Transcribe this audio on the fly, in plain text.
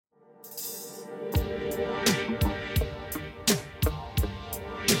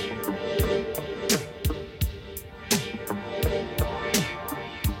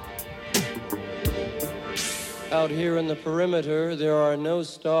Out here in the perimeter, there are no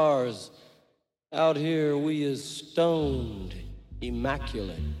stars. Out here, we is stoned,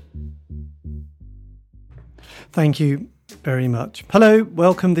 immaculate. Thank you very much. Hello,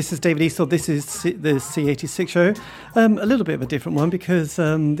 welcome. This is David Eastaugh. This is the C86 show. A little bit of a different one because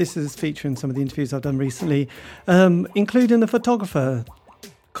this is featuring some of the interviews I've done recently, including a photographer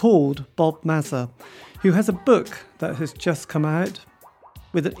called Bob Mazza, who has a book that has just come out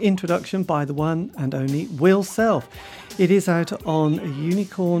with an introduction by the one and only Will Self. It is out on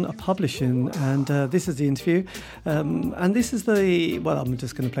Unicorn Publishing, and this is the interview. And this is I'm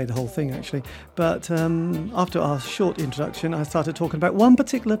just going to play the whole thing actually. But after our short introduction, I started talking about one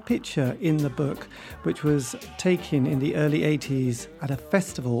particular picture in the book, which was taken in the early 80s at a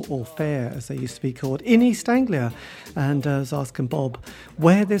festival or fair, as they used to be called, in East Anglia. And I was asking Bob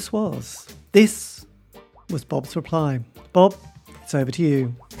where this was. This was Bob's reply. Bob, it's over to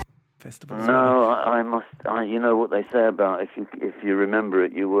you. Festivals. No, I must. You know what they say about if you remember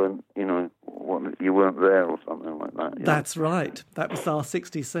it, you weren't. You weren't there or something like that. That's right. That was our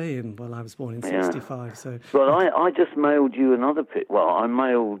 60s saying. Well, I was born in 65, so. Well, I just mailed you another I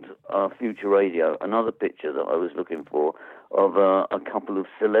mailed Future Radio another picture that I was looking for of a couple of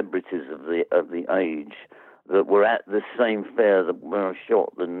celebrities of the age that were at the same fair where I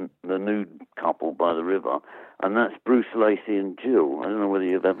shot the nude couple by the river. And that's Bruce Lacey and Jill. I don't know whether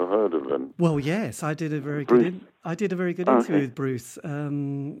you've ever heard of them. Well, yes, I did a very good interview with Bruce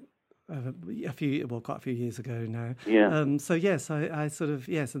quite a few years ago now. Yeah. So yes, I sort of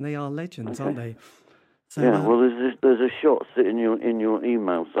and they are legends, aren't they? So, yeah. Well, there's a shot sitting in your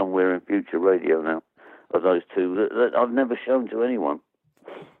email somewhere in Future Radio now of those two that I've never shown to anyone.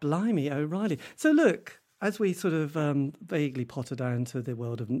 Blimey, O'Reilly. So look. As we sort of vaguely potter down to the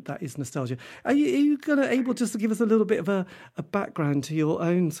world of that is nostalgia, are you able just to give us a little bit of a background to your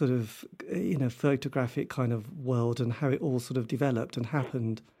own sort of photographic kind of world and how it all sort of developed and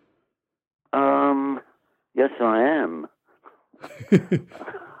happened? Yes, I am.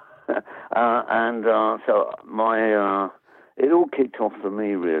 So my it all kicked off for me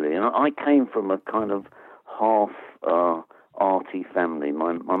really, and I came from a kind of half arty family.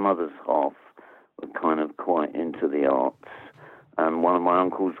 My mother's half were kind of quite into the arts, and one of my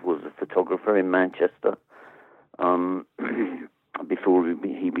uncles was a photographer in Manchester before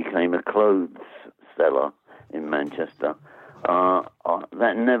he became a clothes seller in Manchester.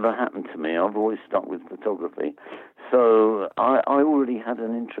 That never happened to me. I've always stuck with photography, so I already had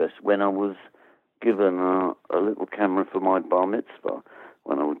an interest when I was given a little camera for my bar mitzvah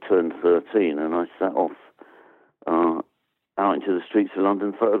when I turned 13, and I set off out into the streets of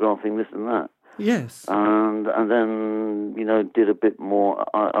London photographing this and that. Yes. And then, did a bit more.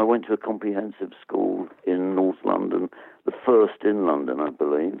 I went to a comprehensive school in North London, the first in London, I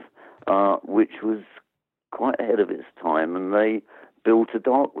believe, which was quite ahead of its time. And they built a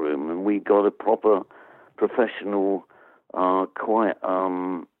darkroom, and we got a proper professional, quite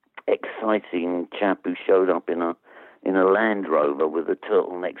exciting chap who showed up in a Land Rover with a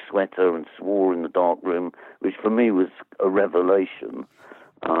turtleneck sweater and swore in the darkroom, which for me was a revelation.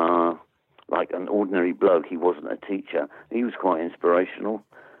 Like an ordinary bloke, he wasn't a teacher. He was quite inspirational.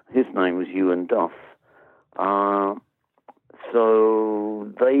 His name was Ewan Duff. So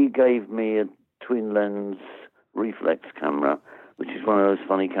they gave me a twin-lens reflex camera, which is one of those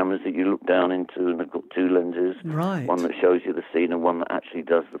funny cameras that you look down into and they've got two lenses. Right. One that shows you the scene and one that actually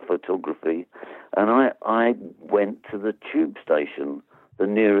does the photography. And I went to the tube station, the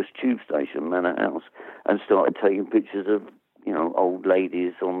nearest tube station, Manor House, and started taking pictures of, old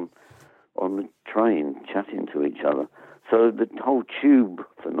ladies on the train chatting to each other. So the whole tube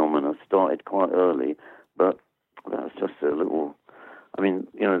phenomena started quite early, but that was just a little...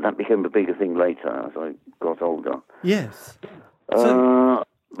 that became a bigger thing later as I got older. Yes. So,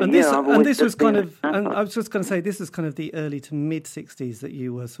 this was kind of... And I was just going to say, this is kind of the early to mid-60s that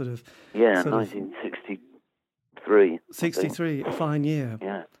you were sort of... Yeah, 1963. 63, a fine year.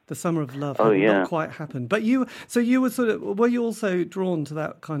 Yeah. The Summer of Love had not quite happened. But you were you also drawn to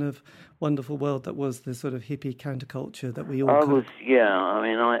that kind of wonderful world that was the sort of hippie counterculture that we all... I was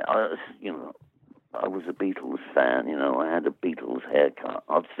a Beatles fan, I had a Beatles haircut.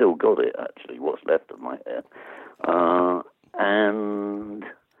 I've still got it, actually, what's left of my hair.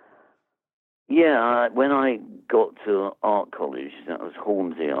 When I got to art college, that was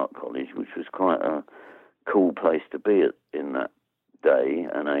Hornsey Art College, which was quite a cool place to be in that day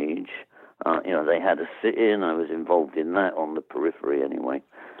and age. They had a sit-in. I was involved in that on the periphery anyway,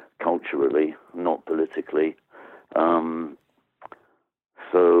 culturally, not politically. I'm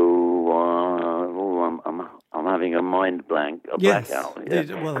having having a mind blank, a Yes. blackout. Yeah.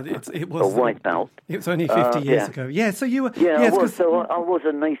 It was a whiteout. It was only 50 years ago. Yeah, so you were... Yeah, yes, I was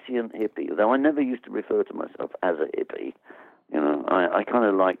a nascent hippie, though I never used to refer to myself as a hippie. You know, I kind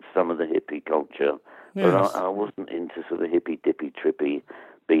of liked some of the hippie culture, but Yes. I wasn't into sort of hippy, dippy, trippy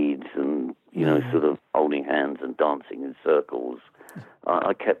beads and, you know, sort of holding hands and dancing in circles.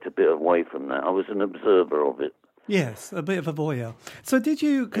 I kept a bit away from that. I was an observer of it. Yes, a bit of a voyeur. So did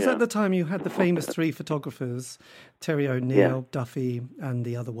you, because at the time you had the famous three photographers, Terry O'Neill, Duffy, and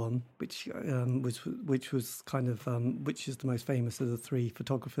the other one, which was kind of, which is the most famous of the three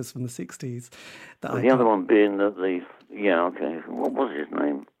photographers from the 60s. The other one being what was his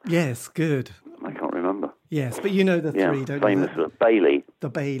name? Yes, good. I can't remember. Yes, but you know the three, don't you? Famous, Bailey. The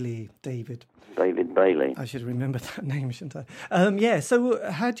Bailey, David Bailey. I should remember that name, shouldn't I? So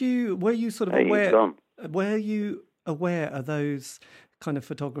were you sort of aware? Were you aware of those kind of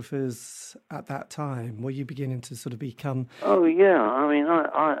photographers at that time? Were you beginning to sort of become... Oh, yeah. I mean,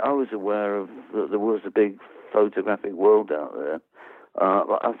 I was aware of that there was a big photographic world out there.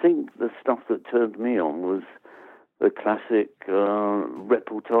 But I think the stuff that turned me on was the classic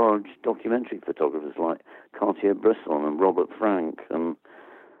reportage documentary photographers like Cartier-Bresson and Robert Frank. And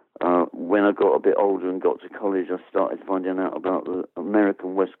when I got a bit older and got to college, I started finding out about the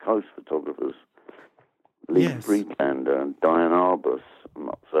American West Coast photographers. Lee Friedlander and Diane Arbus. I'm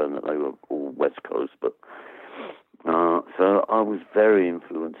not saying that they were all West Coast, but so I was very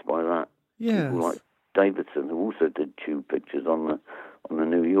influenced by that. Yes. People like Davidson, who also did tube pictures on the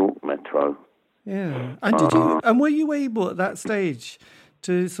New York Metro. Yeah. And were you able at that stage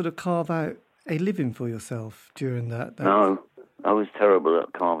to sort of carve out a living for yourself during that? No, I was terrible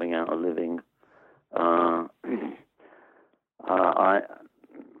at carving out a living.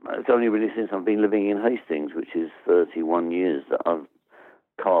 It's only really since I've been living in Hastings, which is 31 years, that I've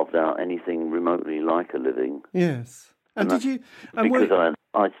carved out anything remotely like a living. Yes. And did you... because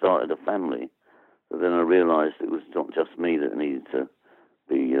I started a family, but then I realised it was not just me that needed to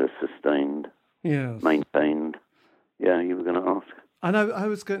be sustained, maintained. Yeah, you were going to ask. And I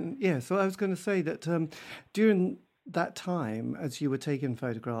was going to say that during that time, as you were taking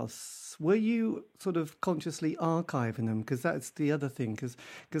photographs, were you sort of consciously archiving them? Because that's the other thing, because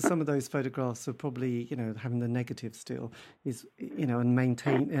some of those photographs are probably, having the negative still, is, and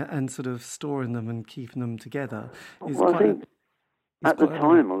maintain and sort of storing them and keeping them together. I think at the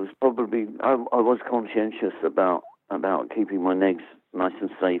time I was conscientious about keeping my negs nice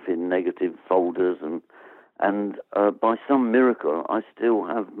and safe in negative folders, and by some miracle I still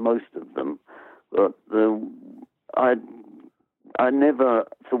have most of them, but I never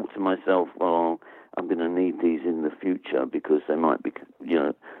thought to myself, well, I'm going to need these in the future because they might be,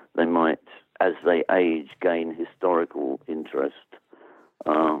 they might, as they age, gain historical interest.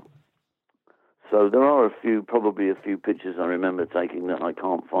 So there are probably a few pictures I remember taking that I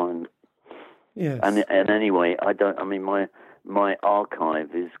can't find. Yes. And anyway, my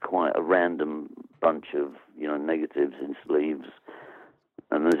archive is quite a random bunch of, negatives in sleeves.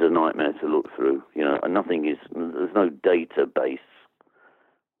 And there's a nightmare to look through, and there's no database,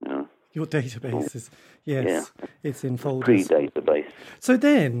 Your database is, it's in folders. Pre-database. So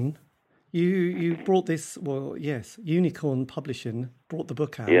then you brought this, Unicorn Publishing brought the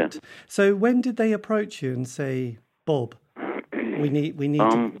book out. Yeah. So when did they approach you and say, Bob, we need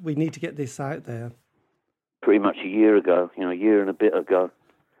to get this out there? Pretty much a year ago, a year and a bit ago.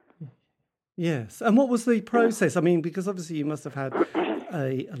 Yes. And what was the process? I mean, because obviously you must have had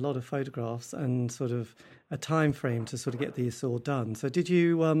a lot of photographs and sort of a time frame to sort of get these all done. So did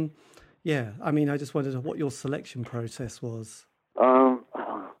you, I just wondered what your selection process was. Well,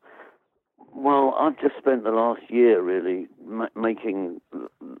 I've just spent the last year really making,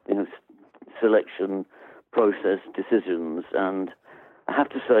 selection process decisions, and I have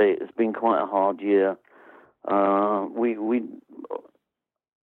to say it's been quite a hard year.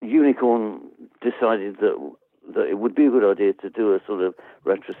 Unicorn decided that it would be a good idea to do a sort of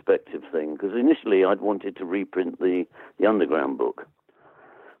retrospective thing, because initially I'd wanted to reprint the Underground book,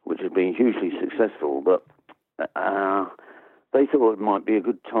 which has been hugely successful, but they thought it might be a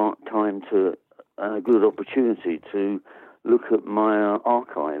good time to a good opportunity to look at my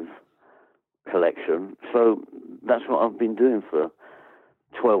archive collection. So that's what I've been doing for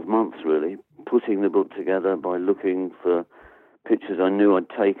 12 months, really, putting the book together by looking for pictures I knew I'd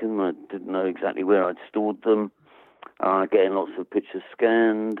taken. I didn't know exactly where I'd stored them. Getting lots of pictures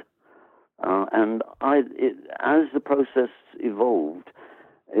scanned, and as the process evolved,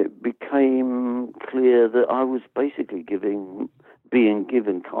 it became clear that I was basically being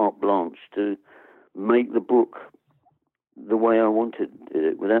given carte blanche to make the book the way I wanted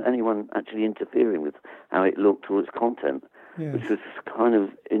it, without anyone actually interfering with how it looked or its content, Yes. which was kind of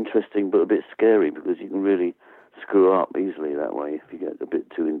interesting but a bit scary, because you can really screw up easily that way if you get a bit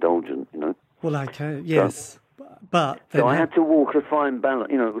too indulgent, you know. Well, I can, yes. But then So I had to walk a fine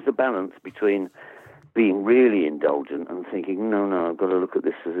balance. You know, it was a balance between being really indulgent and thinking, no, I've got to look at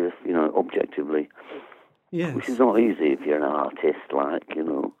this as if, you know, objectively, yes. which is not easy if you're an artist, like, you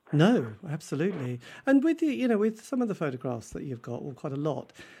know. No, absolutely. And with with some of the photographs that you've got, or quite a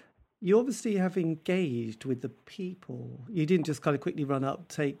lot, you obviously have engaged with the people. You didn't just kind of quickly run up,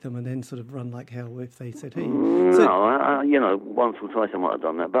 take them, and then sort of run like hell if they said, "Hey." No, I, you know, once or twice I might have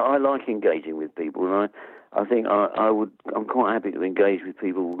done that, but I like engaging with people, and I think I'm quite happy to engage with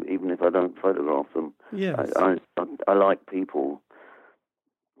people even if I don't photograph them. Yes. I like people.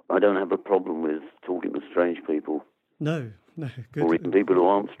 I don't have a problem with talking to strange people. No, good. Or even people who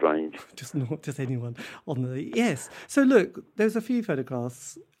aren't strange. Just not just anyone on the... Yes. So look, there's a few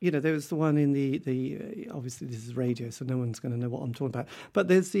photographs. You know, there was the one in the obviously this is radio, so no one's going to know what I'm talking about. But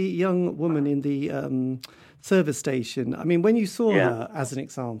there's the young woman in the service station. I mean, when you saw her as an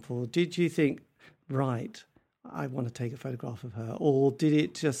example, did you think, right, I want to take a photograph of her? Or did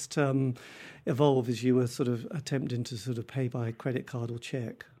it just evolve as you were sort of attempting to sort of pay by credit card or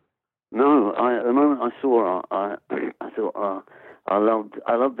check? No, the moment I saw her, I thought, I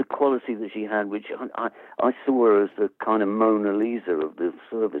loved the quality that she had, which I saw her as the kind of Mona Lisa of the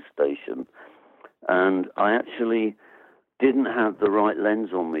service station, and I actually didn't have the right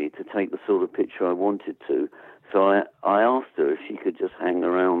lens on me to take the sort of picture I wanted to, so I asked her if she could just hang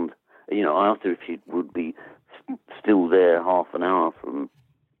around. You know, I asked her if she would be still there half an hour from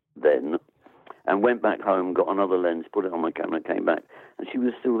then, and went back home, got another lens, put it on my camera, came back, and she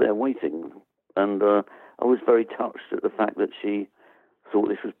was still there waiting. And I was very touched at the fact that she thought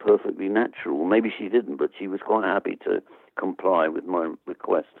this was perfectly natural. Maybe she didn't, but she was quite happy to comply with my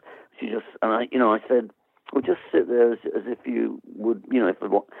request. She just, and I said, well, just sit there as if you would, you know, as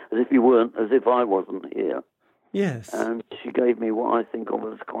if you weren't, as if I wasn't here. Yes. And she gave me what I think of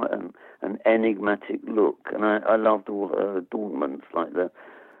as quite an enigmatic look. And I loved all her adornments, like the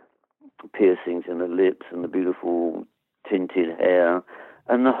piercings in the lips and the beautiful tinted hair,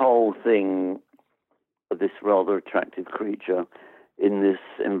 and the whole thing of this rather attractive creature in this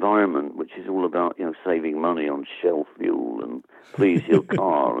environment, which is all about, you know, saving money on Shell fuel and please your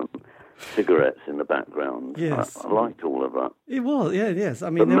car and cigarettes in the background. Yes. I liked all of that. It was, yes.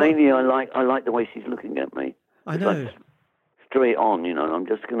 I mean, but mainly I like the way she's looking at me. I know. Like straight on, you know, I'm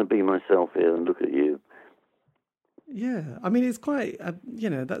just going to be myself here and look at you. Yeah, I mean, it's quite,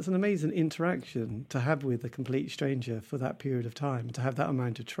 that's an amazing interaction to have with a complete stranger for that period of time, to have that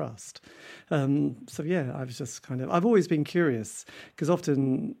amount of trust. So, yeah, I was just I've always been curious, because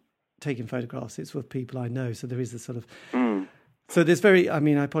often taking photographs, it's with people I know. So there is this sort of... So there's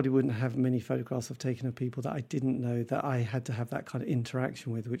I probably wouldn't have many photographs I've taken of people that I didn't know that I had to have that kind of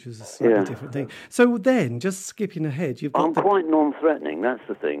interaction with, which was a slightly different thing. So then, just skipping ahead, you've got... I'm quite non-threatening, that's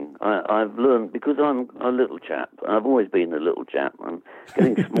the thing. I've learned, because I'm a little chap, I've always been a little chap, I'm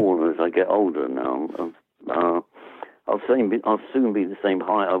getting smaller as I get older now. I'll soon be the same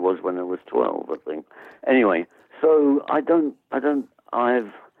height I was when I was 12, I think. Anyway, so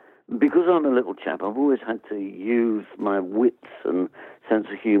because I'm a little chap, I've always had to use my wits and sense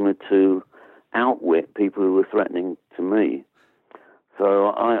of humour to outwit people who were threatening to me.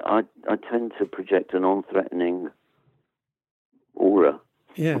 So I tend to project a non-threatening aura.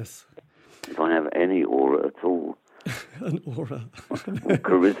 Yes. If I have any aura at all. An aura.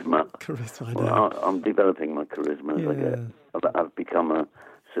 Charisma. Charisma, I know. Well, I'm developing my charisma as I've become a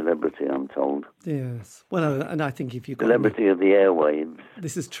celebrity, I'm told. Yes. Well, and I think if you've got... Celebrity of the airwaves.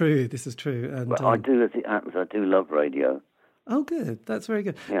 This is true. And, but I do, as it happens, I do love radio. Oh, good. That's very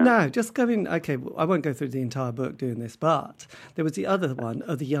good. Yeah. Now, just going... Okay, I won't go through the entire book doing this, but there was the other one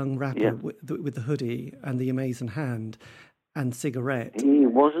of the young rapper with the hoodie and the amazing hand and cigarette. He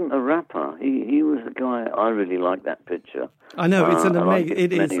wasn't a rapper. He was a guy... I really like that picture. I know, it's an amazing...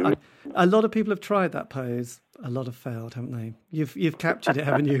 It is. A lot of people have tried that pose. A lot have failed, haven't they? You've captured it,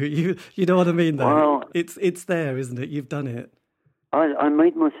 haven't you? You know what I mean, though. Well, it's there, isn't it? You've done it. I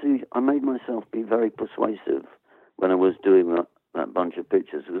made myself be very persuasive when I was doing that bunch of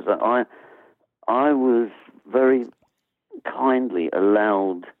pictures, because I was very kindly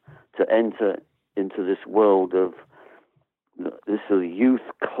allowed to enter into this world of this youth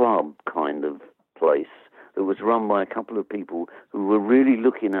club kind of place that was run by a couple of people who were really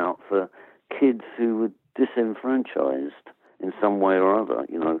looking out for kids who were disenfranchised in some way or other,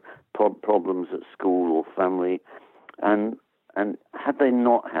 you know, problems at school or family, and had they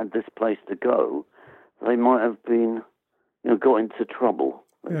not had this place to go, they might have been got into trouble.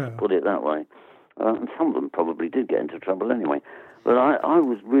 Let's Yeah. put it that way. And some of them probably did get into trouble anyway. But I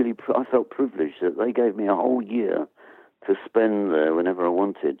was really, I felt privileged that they gave me a whole year to spend there whenever I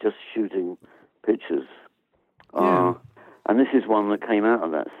wanted, just shooting pictures. Yeah. And this is one that came out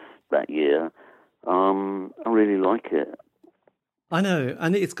of that year. I really like it. I know,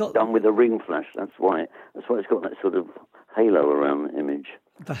 and it's got Done with a ring flash. That's why it's got that sort of halo around the image.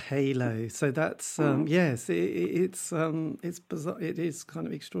 the halo. So that's yes, it's bizarre. It is kind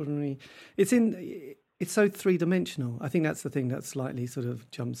of extraordinary. It's so three-dimensional. I think that's the thing that slightly sort of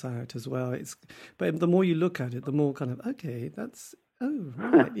jumps out as well. But the more you look at it, the more kind of okay, that's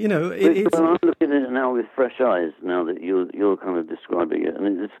right. It's. Well, I'm looking at it now with fresh eyes. Now that you're kind of describing it,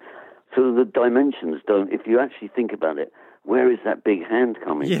 and it's sort of the dimensions don't. If you actually think about it, where is that big hand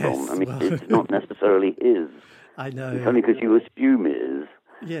coming Yes, from? I mean, well. it's not necessarily his. I know. It's only because you assume it is.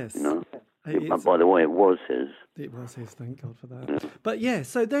 Yes. By the way, it was his. It was his, thank God for that. But yeah,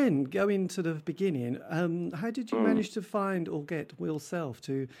 so then going to the beginning, how did you manage to find or get Will Self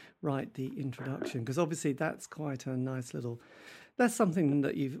to write the introduction? Because obviously that's quite a nice little. That's something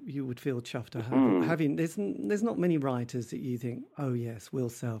that you would feel chuffed to have. Having there's not many writers that you think, oh yes, Will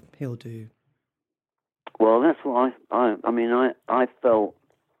Self, he'll do. Well, that's what I felt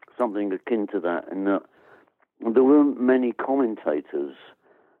something akin to that, in that there weren't many commentators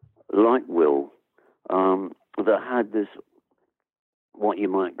like Will that had this, what you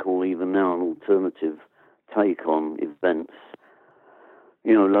might call even now an alternative take on events,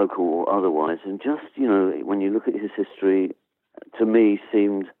 local or otherwise. And just, when you look at his history, to me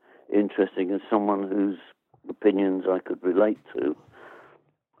seemed interesting as someone whose opinions I could relate to,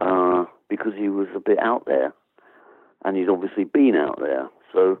 because he was a bit out there, and he'd obviously been out there.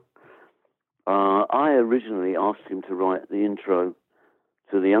 So I originally asked him to write the intro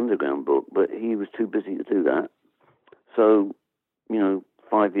to the Underground book, but he was too busy to do that. So,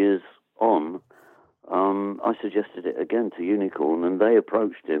 5 years on, I suggested it again to Unicorn, and they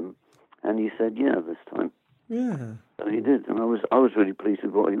approached him, and he said, "Yeah, this time." Yeah. So he did, and I was really pleased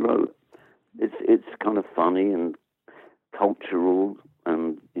with what he wrote. It's kind of funny and cultural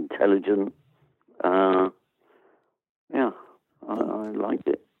and intelligent. I liked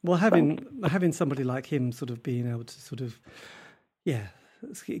it. Well, having somebody like him sort of being able to sort of,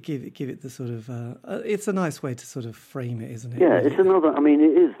 give it the sort of, it's a nice way to sort of frame it, isn't it? Yeah, it's another. I mean,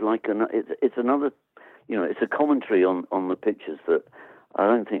 it is like it's another. It's a commentary on the pictures that I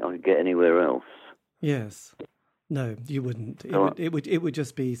don't think I could get anywhere else. Yes. No, you wouldn't. It would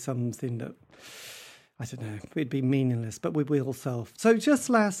just be something that, I don't know, it'd be meaningless, but with Will Self. So just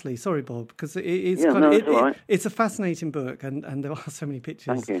lastly, sorry, Bob, because it's it's a fascinating book, and there are so many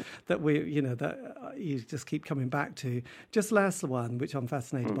pictures that that you just keep coming back to. Just last one, which I'm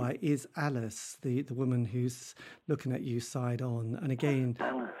fascinated by, is Alice, the woman who's looking at you side on. And again,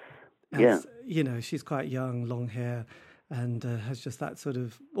 she's quite young, long hair, and has just that sort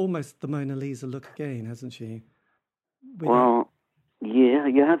of almost the Mona Lisa look again, hasn't she? Yeah,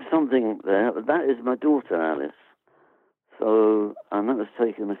 you have something there. That is my daughter, Alice. So, and that was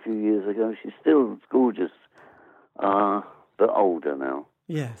taken a few years ago. She's still gorgeous, but older now.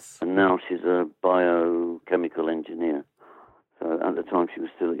 Yes. And now she's a biochemical engineer. So at the time she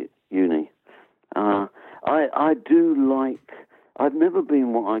was still at uni. I do like, I've never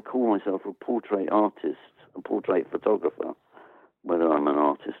been what I call myself a portrait artist, a portrait photographer. Whether I'm an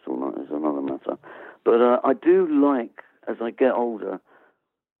artist or not is another matter. But I do like, as I get older,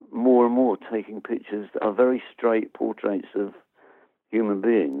 more and more taking pictures that are very straight portraits of human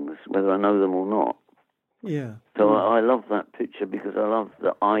beings, whether I know them or not. Yeah. So I love that picture because I love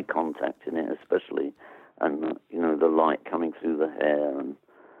the eye contact in it, especially, and the light coming through the hair, and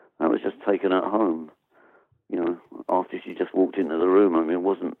that was just taken at home. After she just walked into the room. I mean, it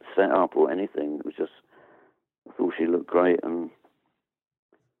wasn't set up or anything. It was just, I thought she looked great, and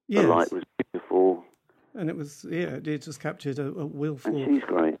the light was beautiful. And it was, it just captured a willful... And she's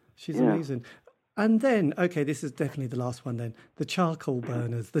great. She's amazing. And then, okay, this is definitely the last one then. The charcoal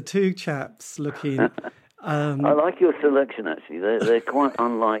burners, the two chaps looking... I like your selection, actually. They're quite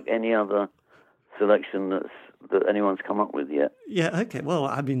unlike any other selection that anyone's come up with yet. Yeah, okay. Well,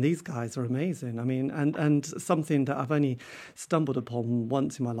 I mean, these guys are amazing. I mean, and something that I've only stumbled upon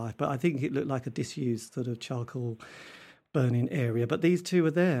once in my life, but I think it looked like a disused sort of charcoal burning area. But these two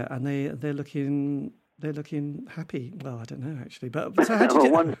are there, and they're looking happy. Well, I don't know, actually. But so how did you...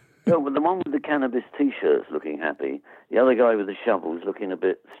 the one with the cannabis T-shirt's looking happy. The other guy with the shovel's looking a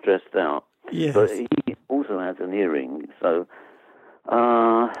bit stressed out. Yes. But he also has an earring. So,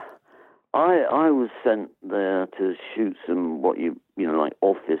 I was sent there to shoot some like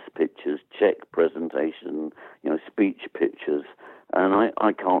office pictures, check presentation, speech pictures, and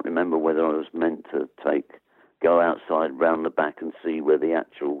I can't remember whether I was meant to go outside round the back and see where the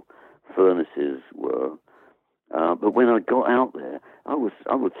actual furnaces were. But when I got out there, I was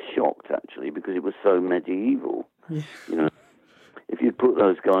shocked actually, because it was so medieval. Yeah. If you put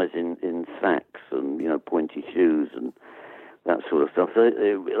those guys in sacks and pointy shoes and that sort of stuff,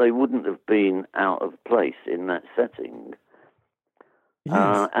 they wouldn't have been out of place in that setting.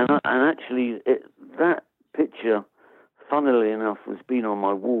 Yes. And actually, that picture, funnily enough, has been on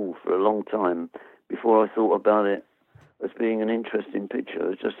my wall for a long time before I thought about it as being an interesting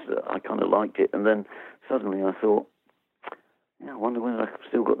picture. It's just I kind of liked it, and then suddenly I thought, I wonder whether I've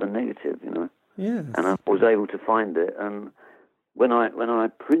still got the negative, Yes. And I was able to find it, and when I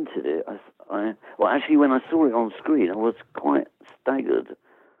printed it, actually when I saw it on screen, I was quite staggered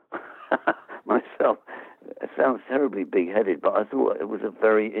myself. It sounds terribly big-headed, but I thought it was a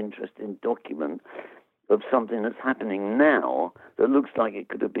very interesting document of something that's happening now that looks like it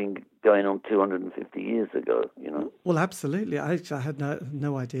could have been going on 250 years ago, Well, absolutely. I had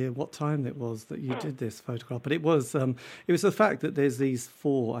no idea what time it was that you did this photograph, but it was the fact that there's these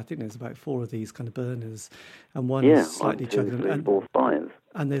I think there's about 4 of these kind of burners, and one is slightly 1, 2, chugging, 3, 4, 5.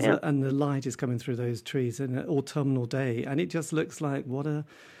 and there's and the light is coming through those trees in an autumnal day, and it just looks like on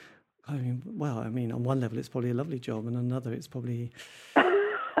one level it's probably a lovely job, and another it's probably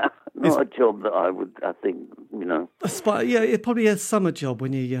not a job that I think. It's probably a summer job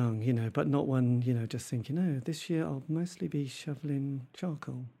when you're young, but not one, just thinking, this year I'll mostly be shoveling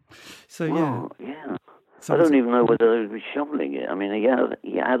charcoal. So, yeah. I don't even know whether he was shoveling it. I mean,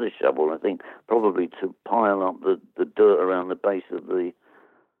 he had a shovel, I think, probably to pile up the dirt around the base of the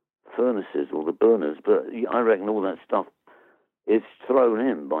furnaces or the burners, but I reckon all that stuff is thrown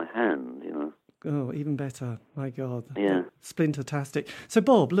in by hand, Oh, even better. My God. Yeah. Splintertastic. So,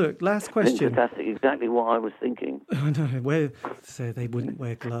 Bob, look, last question. Splintertastic, exactly what I was thinking. I know. So they wouldn't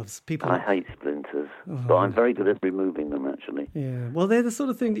wear gloves. I hate splinters, but I'm very good at removing them, actually. Yeah. Well, they're the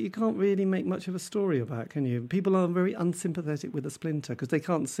sort of thing that you can't really make much of a story about, can you? People are very unsympathetic with a splinter because they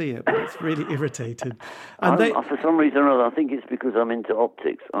can't see it, but it's really irritated. And for some reason or other, I think it's because I'm into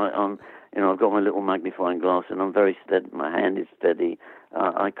optics. I've got my little magnifying glass, and I'm very steady. My hand is steady.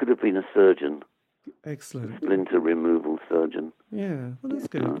 I could have been a surgeon. Excellent. Splinter removal surgeon. Yeah, well, that's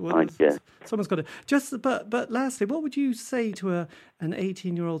good. Well, someone's got to. But lastly, what would you say to an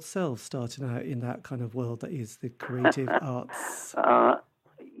 18-year-old self starting out in that kind of world that is the creative arts? What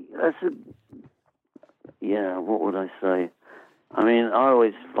would I say? I mean, I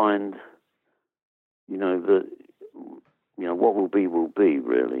always find, that, what will be,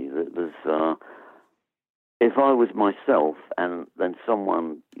 really. That there's, if I was myself and then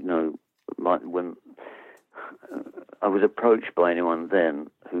someone, like when I was approached by anyone then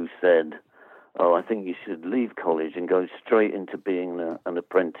who said, "Oh, I think you should leave college and go straight into being an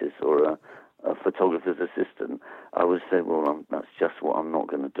apprentice or a photographer's assistant," I would say, "Well, that's just what I'm not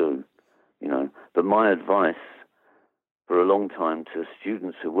going to do," But my advice for a long time to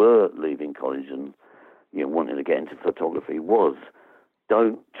students who were leaving college and wanting to get into photography was,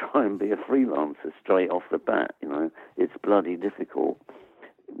 don't try and be a freelancer straight off the bat. It's bloody difficult.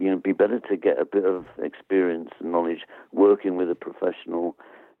 Be better to get a bit of experience and knowledge working with a professional.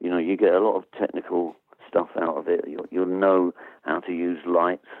 You get a lot of technical stuff out of it. You'll know how to use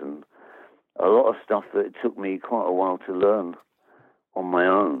lights and a lot of stuff that it took me quite a while to learn on my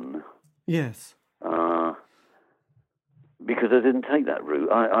own. Yes. Because I didn't take that route.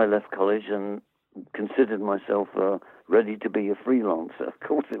 I left college and considered myself ready to be a freelancer. Of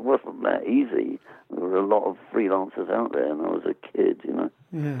course, it wasn't that easy. There were a lot of freelancers out there, and I was a kid,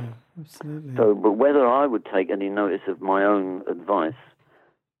 Yeah, absolutely. So, but whether I would take any notice of my own advice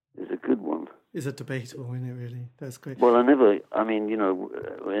is a good one. Is it debatable, isn't it, really? That's great. Well,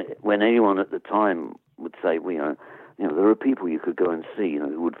 when anyone at the time would say, there are people you could go and see,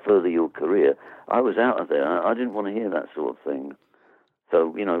 who would further your career, I was out of there. I didn't want to hear that sort of thing.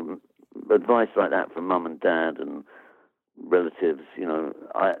 So, advice like that from mum and dad and relatives,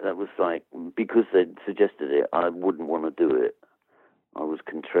 that was like, because they'd suggested it, I wouldn't want to do it. I was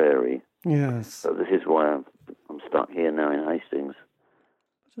contrary. Yes. So this is why I'm stuck here now in Hastings.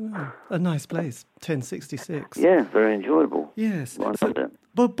 I don't know. A nice place, 1066. Yeah, very enjoyable. Yes. I loved it.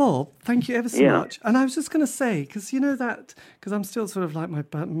 But Bob, thank you ever so much. And I was just going to say, because because I'm still sort of like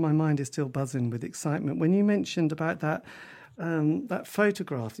my mind is still buzzing with excitement. When you mentioned about that that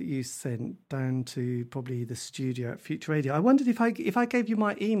photograph that you sent down to probably the studio at Future Radio. I wondered if I gave you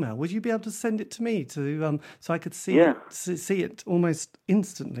my email, would you be able to send it to me to so I could see it almost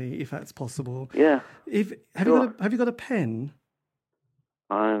instantly, if that's possible? Yeah. Have you got a pen?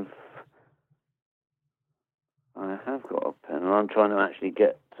 I have got a pen, and I'm trying to actually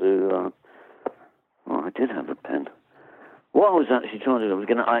get to. I did have a pen. What I was actually trying to do, I was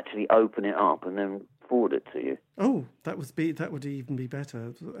going to actually open it up and then forward it to you. Oh, that would even be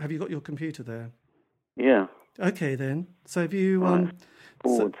better. Have you got your computer there? Yeah. Okay then. So if you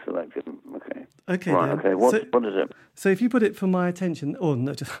forward selected. Okay. Okay. Right. Then. Okay. What is it? So if you put it for my attention, or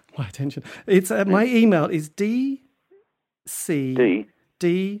no, just my attention. It's my email is D C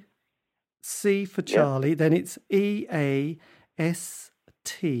for Charlie. Then it's EASTAUGH.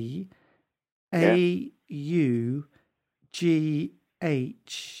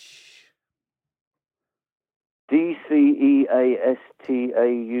 DCEASTAUGH.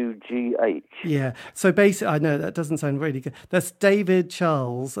 Yeah. So basically, I know that doesn't sound really good. That's David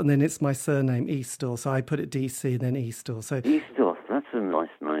Charles, and then it's my surname Eastor. So I put it DC and then Eastor. So Eastor, that's a nice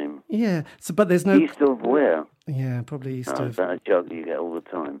name. Yeah. So, but there's no East of where? Yeah, probably east of. Is that a joke you get all the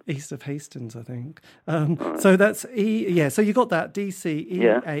time? East of Hastings, I think. So that's Yeah. So you got that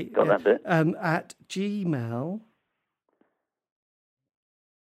DC. Got that bit. At Gmail.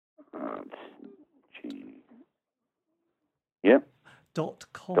 Yep.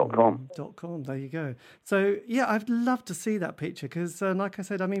 .com. There you go. So yeah, I'd love to see that picture because, like I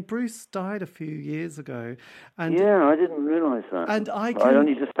said, I mean, Bruce died a few years ago, and I didn't realise that. And I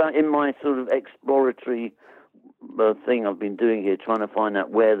only just started in my sort of exploratory thing I've been doing here, trying to find out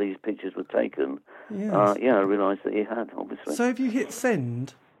where these pictures were taken. Yes. I realised that he had, obviously. So have you hit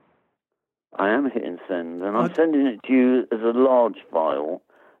send? I am hitting send, and I'm sending it to you as a large file.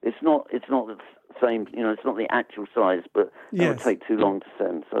 It's not the same, it's not the actual size, but it would take too long to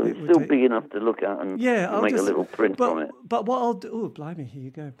send. So it's still big enough to look at and make a little print from it. But what I'll do, blimey, here you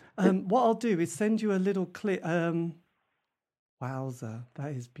go. What I'll do is send you a little clip. Wowza,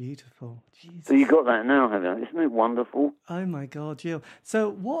 that is beautiful. Jesus. So you got that now, have you? Isn't it wonderful? Oh my God, Jill.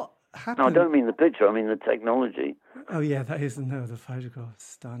 So what happened? No, I don't mean the picture, I mean the technology. Oh yeah, the photograph's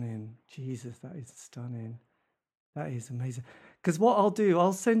stunning. Jesus, that is stunning. That is amazing. Because what I'll do,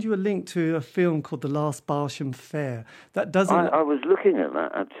 I'll send you a link to a film called The Last Barsham Fair. That doesn't. I was looking at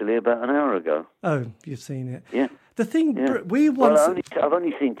that actually about an hour ago. Oh, you've seen it. Yeah. The thing we once. Well, I've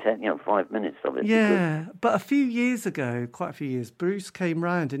only seen 5 minutes of it. Yeah, but a few years ago, quite a few years, Bruce came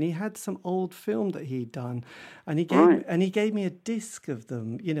round and he had some old film that he'd done, and he gave me a disc of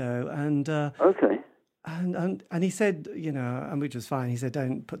them, and okay. And he said, and which was fine. He said,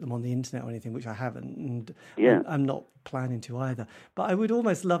 don't put them on the internet or anything, which I haven't, and I'm not planning to either. But I would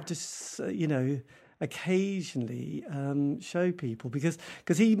almost love to, occasionally show people because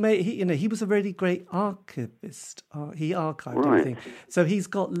he was a really great archivist. He archived everything, so he's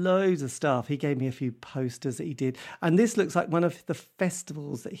got loads of stuff. He gave me a few posters that he did, and this looks like one of the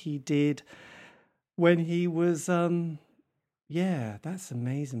festivals that he did when he was. Yeah, that's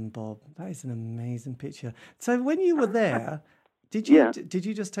amazing, Bob. That is an amazing picture. So when you were there, did you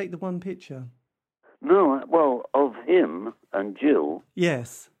just take the one picture? No, well, of him and Jill.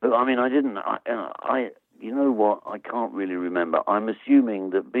 Yes. But I mean, I didn't. You know what? I can't really remember. I'm assuming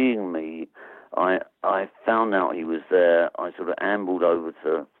that being me, I found out he was there. I sort of ambled over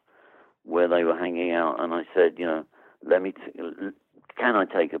to where they were hanging out, and I said, let me. Can I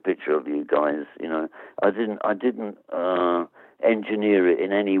take a picture of you guys? I didn't engineer it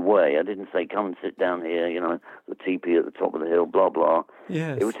in any way. I didn't say, come and sit down here, the teepee at the top of the hill, blah, blah.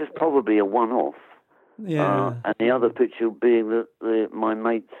 Yes. It was just probably a one-off. Yeah. And the other picture being my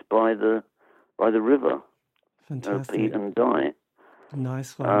mates by the river. Fantastic. Pete and Di.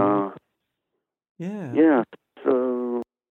 Nice one. Yeah, I